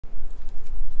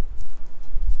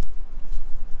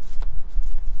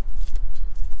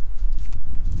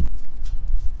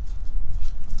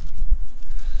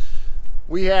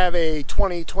We have a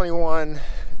 2021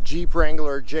 Jeep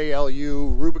Wrangler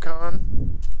JLU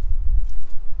Rubicon.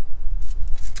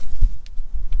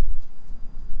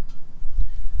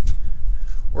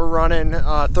 We're running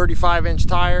 35-inch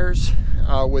tires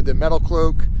with the metal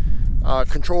cloak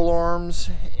control arms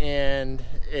and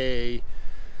a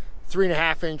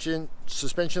 3.5-inch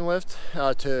suspension lift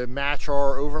to match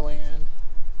our Overland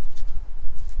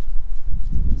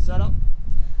setup.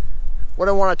 What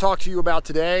I want to talk to you about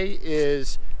today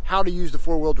is how to use the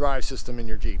four-wheel drive system in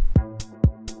your Jeep.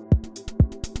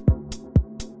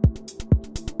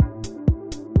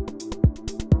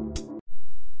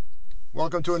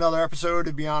 Welcome to another episode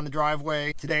of Beyond the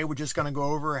Driveway. Today we're just going to go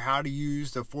over how to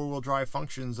use the four-wheel drive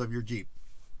functions of your Jeep.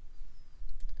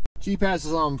 Jeep has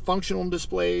some functional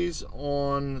displays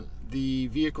on the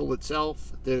vehicle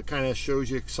itself that kind of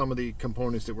shows you some of the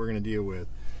components that we're going to deal with.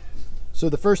 So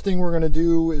the first thing we're going to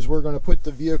do is we're going to put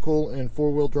the vehicle in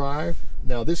four-wheel drive.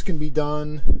 Now this can be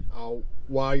done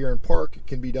while you're in park, it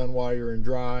can be done while you're in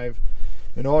drive.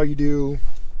 And all you do,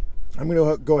 I'm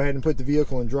going to go ahead and put the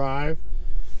vehicle in drive.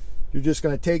 You're just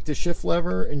going to take the shift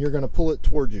lever and you're going to pull it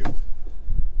toward you.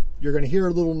 You're going to hear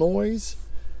a little noise.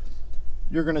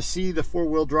 You're going to see the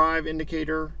four-wheel drive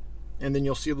indicator, and then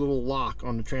you'll see a little lock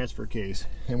on the transfer case.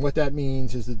 And what that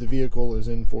means is that the vehicle is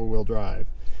in four-wheel drive.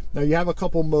 Now you have a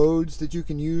couple modes that you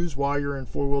can use while you're in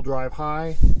four-wheel drive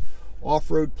high.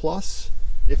 Off-road plus,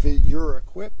 if you're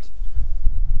equipped,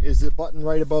 is the button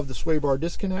right above the sway bar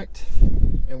disconnect.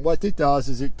 And what it does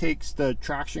is it takes the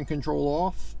traction control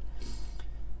off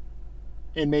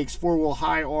and makes four-wheel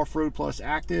high off-road plus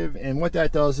active. And what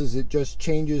that does is it just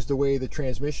changes the way the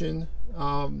transmission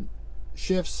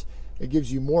shifts. It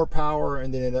gives you more power,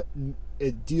 and then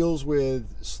it deals with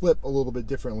slip a little bit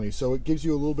differently. So it gives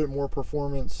you a little bit more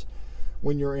performance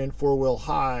when you're in four-wheel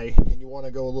high and you want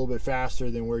to go a little bit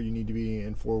faster than where you need to be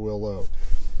in four-wheel low.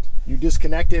 You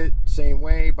disconnect it same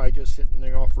way by just hitting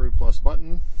the off-road plus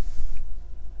button,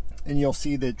 and you'll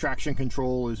see that traction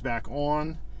control is back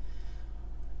on.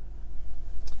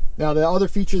 Now the other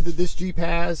feature that this Jeep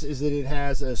has is that it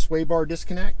has a sway bar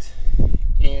disconnect,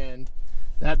 and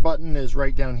that button is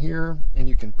right down here, and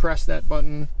you can press that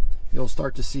button. You'll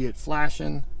start to see it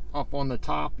flashing up on the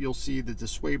top. You'll see that the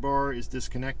sway bar is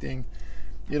disconnecting.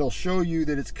 It'll show you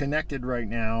that it's connected right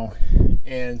now,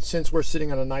 and since we're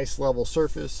sitting on a nice level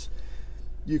surface,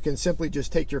 you can simply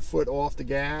just take your foot off the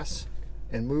gas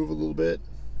and move a little bit.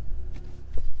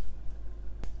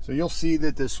 So you'll see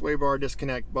that the sway bar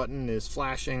disconnect button is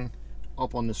flashing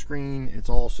up on the screen. It's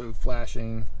also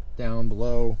flashing down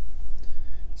below.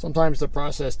 Sometimes the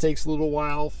process takes a little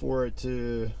while for it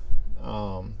to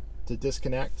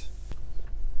disconnect.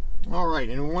 All right,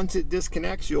 and once it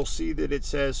disconnects, you'll see that it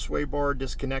says sway bar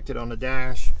disconnected on the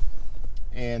dash,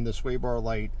 and the sway bar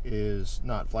light is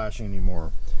not flashing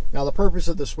anymore. Now the purpose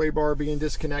of the sway bar being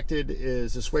disconnected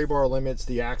is the sway bar limits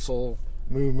the axle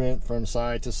movement from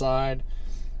side to side,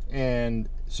 and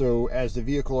so as the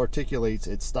vehicle articulates,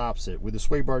 it stops it. With the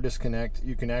sway bar disconnect,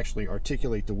 you can actually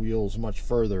articulate the wheels much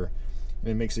further, and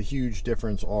it makes a huge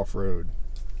difference off-road.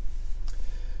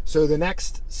 So the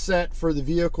next set for the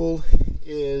vehicle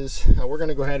is we're going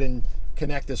to go ahead and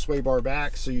connect the sway bar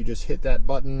back. So you just hit that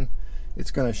button. It's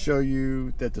going to show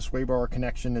you that the sway bar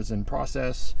connection is in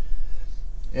process,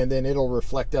 and then it'll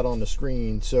reflect that on the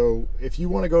screen. So if you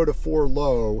want to go to 4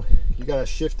 low, you got to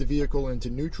shift the vehicle into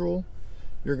neutral.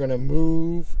 You're going to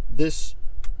move this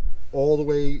all the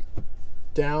way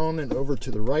down and over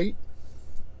to the right,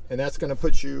 and that's going to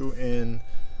put you in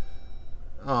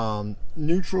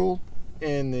neutral.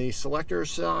 In the selector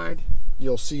side,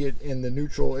 you'll see it in the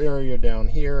neutral area down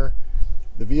here.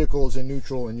 The vehicle is in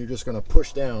neutral, and you're just going to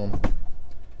push down,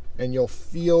 and you'll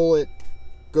feel it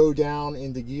go down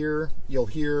into gear. You'll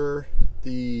hear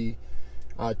the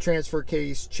transfer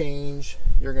case change.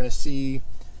 You're going to see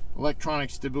electronic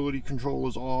stability control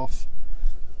is off.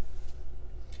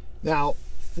 Now,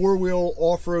 four-wheel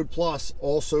off-road plus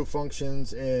also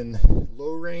functions in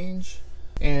low range,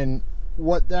 and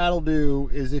what that'll do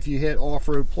is if you hit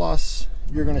off-road plus,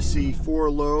 you're going to see 4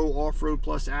 low off-road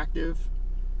plus active.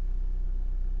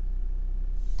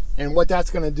 And what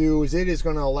that's going to do is it is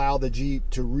going to allow the Jeep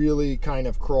to really kind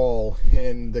of crawl,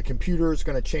 and the computer is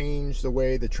going to change the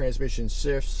way the transmission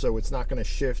shifts, so it's not going to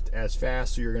shift as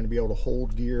fast, so you're going to be able to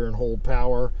hold gear and hold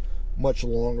power much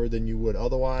longer than you would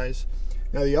otherwise.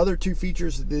 Now the other two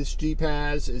features that this Jeep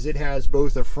has is it has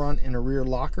both a front and a rear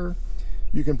locker.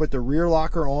 You can put the rear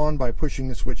locker on by pushing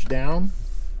the switch down,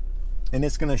 and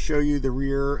it's going to show you the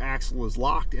rear axle is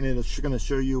locked, and it's going to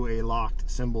show you a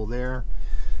locked symbol there.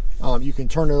 You can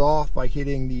turn it off by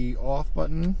hitting the off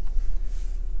button,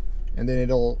 and then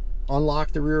it'll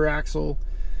unlock the rear axle.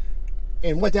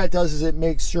 And what that does is it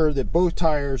makes sure that both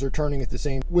tires are turning at the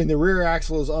same. When the rear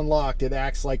axle is unlocked, it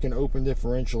acts like an open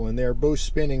differential, and they're both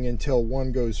spinning until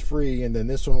one goes free, and then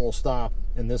this one will stop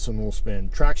and this one will spin.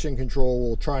 Traction control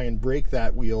will try and brake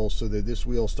that wheel so that this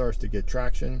wheel starts to get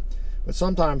traction. But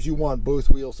sometimes you want both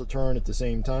wheels to turn at the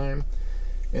same time,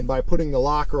 and by putting the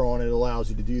locker on, it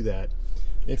allows you to do that.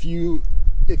 If your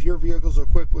vehicle's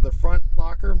equipped with a front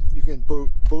locker, you can put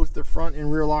both the front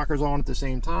and rear lockers on at the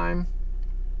same time.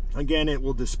 Again, it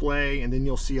will display, and then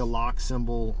you'll see a lock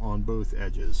symbol on both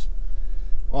edges,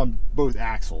 on both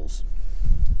axles.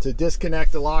 To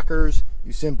disconnect the lockers,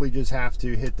 you simply just have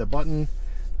to hit the button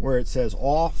where it says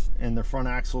off and the front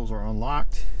axles are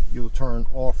unlocked. You'll turn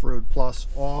Off-Road Plus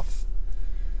off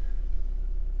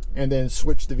and then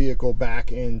switch the vehicle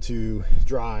back into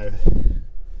drive.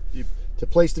 To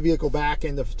place the vehicle back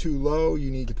into too low, you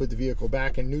need to put the vehicle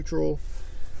back in neutral.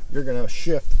 You're going to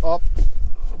shift up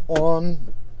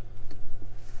on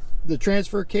the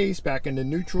transfer case back into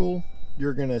neutral.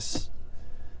 You're going to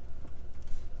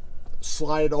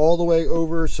slide it all the way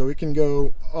over so it can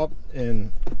go up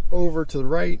and over to the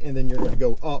right, and then you're going to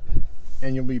go up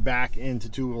and you'll be back into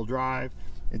two-wheel drive.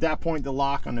 At that point, the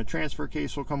lock on the transfer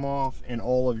case will come off and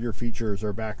all of your features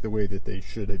are back the way that they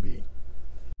should be.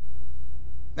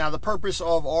 Now, the purpose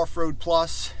of Off-Road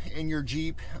Plus in your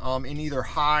Jeep in either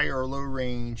high or low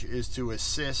range is to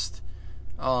assist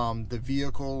the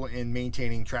vehicle in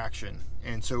maintaining traction.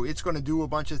 And so it's going to do a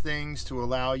bunch of things to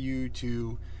allow you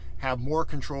to have more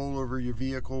control over your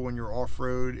vehicle when you're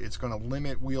off-road. It's going to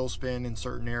limit wheel spin in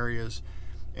certain areas,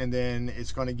 and then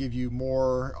it's going to give you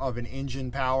more of an engine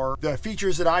power. The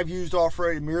features that I've used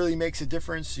off-road, it really makes a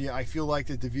difference. Yeah, I feel like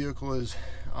that the vehicle is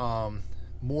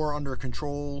more under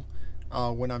control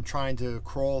when I'm trying to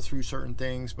crawl through certain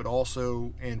things, but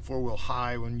also in four-wheel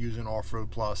high when using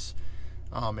Off-Road Plus.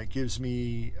 It gives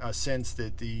me a sense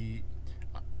that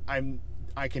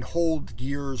I can hold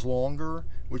gears longer,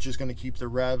 which is going to keep the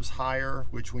revs higher,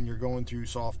 which when you're going through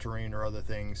soft terrain or other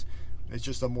things, it's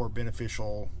just a more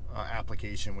beneficial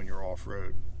application when you're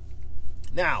off-road.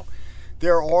 Now,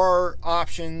 there are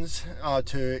options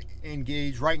to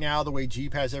engage. Right now, the way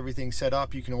Jeep has everything set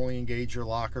up, you can only engage your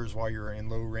lockers while you're in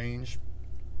low range.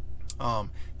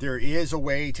 There is a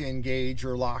way to engage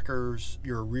your lockers,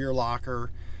 your rear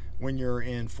locker, when you're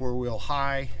in four-wheel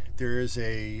high. There is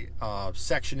a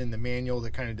section in the manual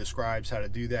that kind of describes how to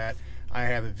do that. I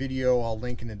have a video I'll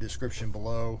link in the description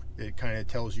below. It kind of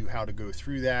tells you how to go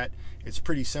through that. It's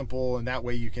pretty simple, and that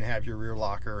way you can have your rear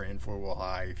locker in four-wheel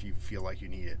high if you feel like you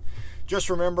need it. Just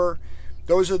remember,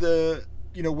 those are the,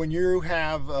 when you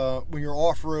have when you're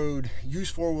off-road, use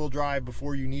four-wheel drive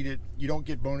before you need it. You don't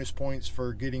get bonus points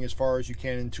for getting as far as you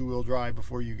can in two-wheel drive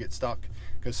before you get stuck,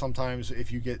 because sometimes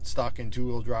if you get stuck in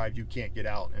two-wheel drive, you can't get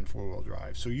out in four-wheel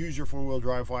drive. So use your four-wheel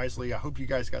drive wisely. I hope you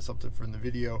guys got something from the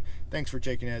video. Thanks for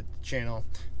checking out the channel.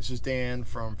 This is Dan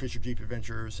from Fisher Jeep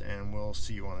Adventures, and we'll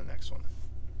see you on the next one.